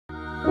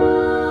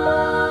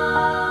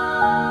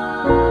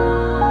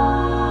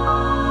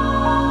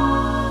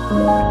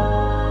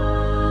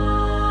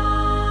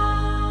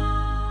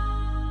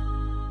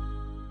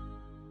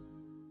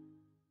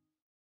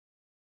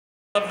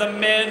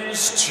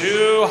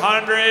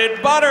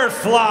200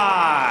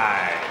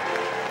 butterfly.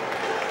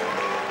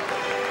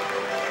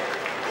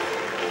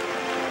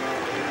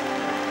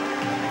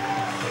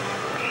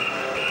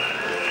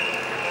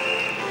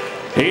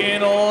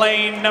 In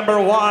lane number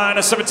 1,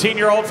 a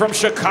 17-year-old from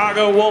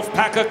Chicago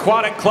Wolfpack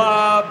Aquatic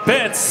Club,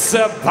 Ben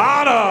Sabanos.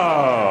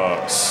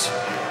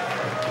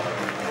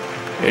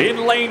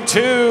 In lane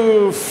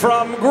 2,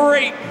 from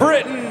Great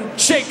Britain,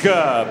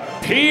 Jacob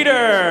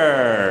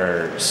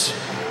Peters.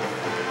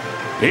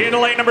 In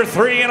lane number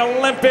 3, an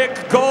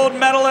Olympic gold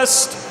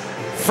medalist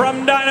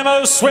from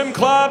Dynamo Swim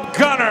Club,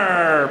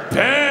 Gunnar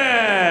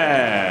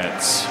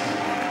Pence.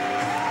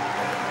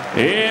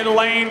 In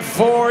lane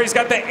 4, he's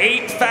got the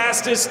 8th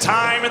fastest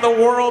time in the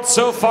world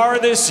so far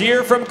this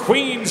year from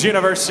Queen's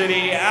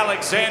University,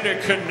 Alexander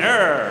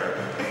Knurr.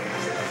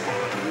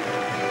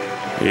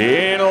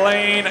 In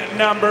lane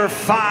number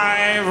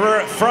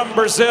 5, from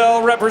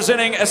Brazil,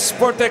 representing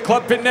Esporte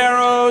Club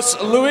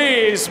Pinheiros,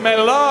 Luis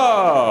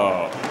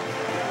Melo.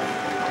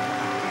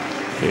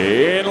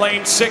 In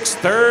lane 6,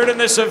 3rd in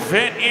this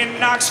event in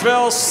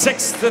Knoxville,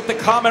 6th at the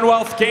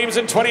Commonwealth Games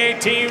in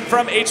 2018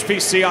 from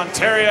HPC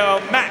Ontario,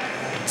 Matt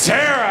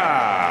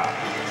Terra.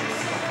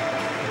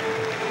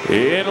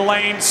 In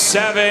lane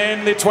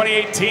 7, the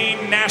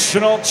 2018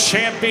 national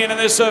champion in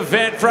this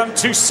event from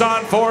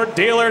Tucson Ford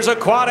Dealers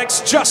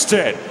Aquatics,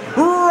 Justin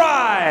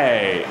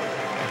Wright.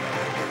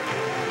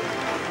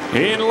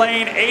 In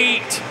lane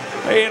 8,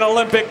 an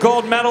Olympic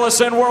gold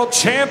medalist and world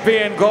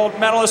champion gold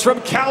medalist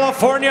from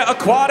California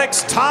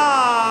Aquatics,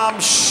 Tom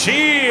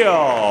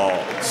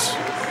Shields.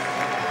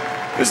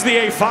 This is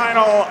the A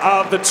final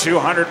of the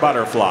 200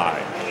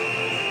 butterfly.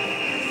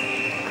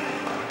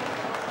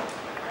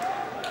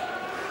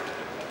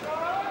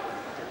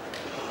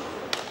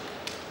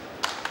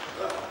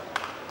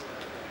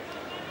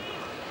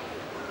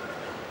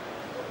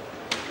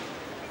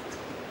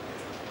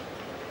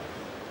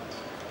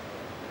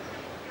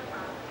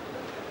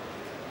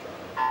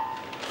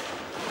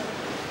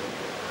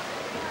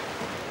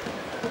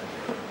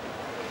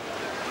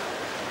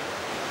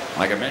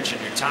 Like I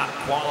mentioned, your top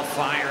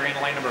qualifier in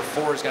lane number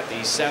 4 has got the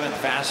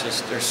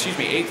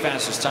 8th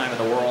fastest time in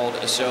the world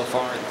so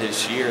far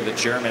this year. The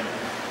German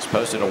has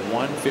posted a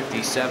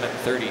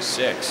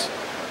 1:57.36.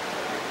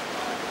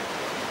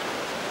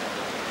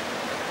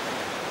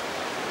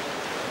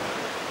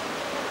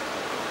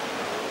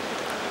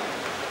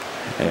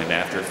 And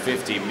after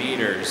 50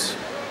 meters,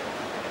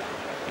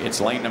 it's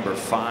lane number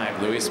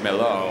 5, Luis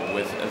Melo,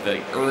 with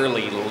the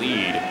early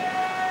lead.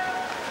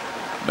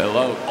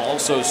 Melo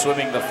also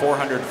swimming the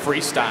 400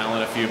 freestyle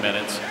in a few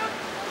minutes.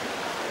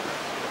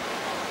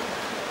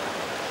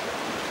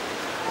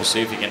 We'll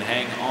see if he can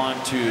hang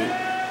on to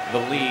the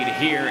lead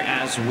here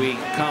as we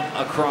come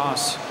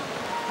across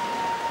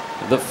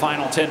the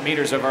final 10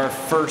 meters of our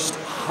first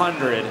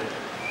 100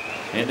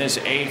 in this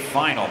A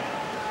final.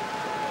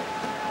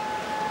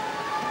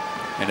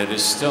 And it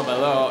is still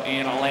Melo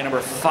in lane number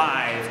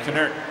 5,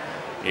 Knurr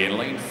in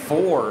lane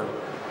 4,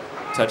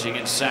 touching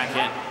in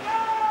second.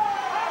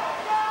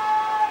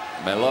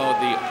 Melo,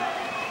 the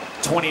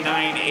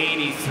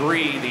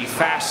 29.83, the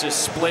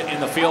fastest split in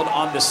the field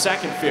on the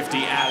second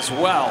 50 as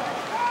well.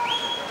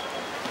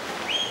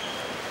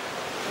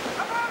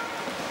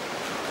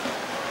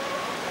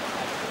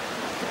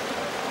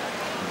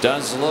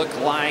 Does look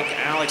like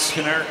Alex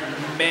Knurr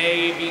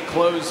may be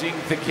closing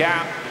the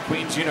gap.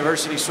 Queen's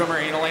University swimmer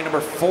in lane number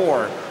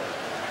 4.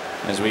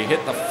 As we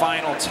hit the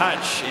final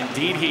touch,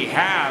 indeed he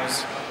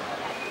has.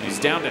 He's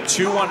down to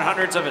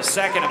 2/100ths of a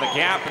second of a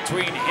gap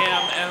between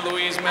him and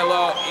Luis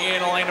Melo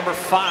in lane number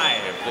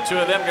 5. The two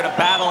of them going to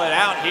battle it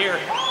out here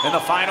in the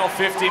final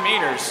 50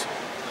 meters.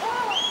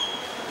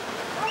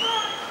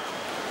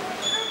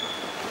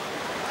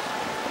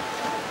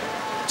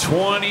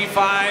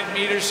 "25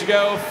 meters to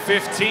go,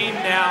 15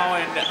 now,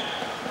 and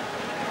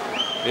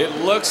it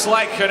looks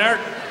like Knurr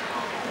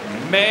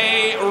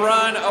may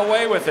run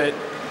away with it.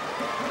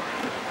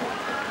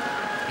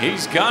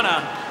 He's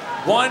gonna.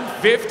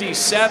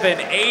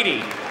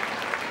 1:57.80.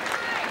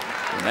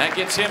 And that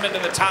gets him into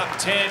the top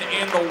 10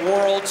 in the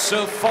world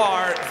so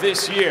far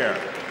this year.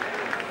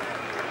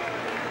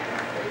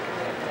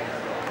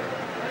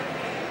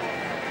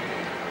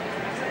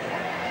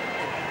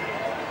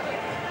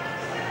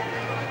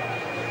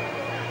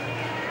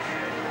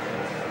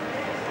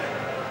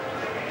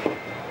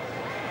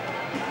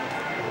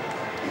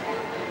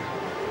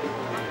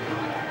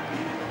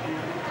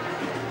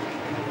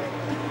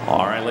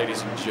 All right,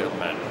 ladies and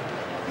gentlemen.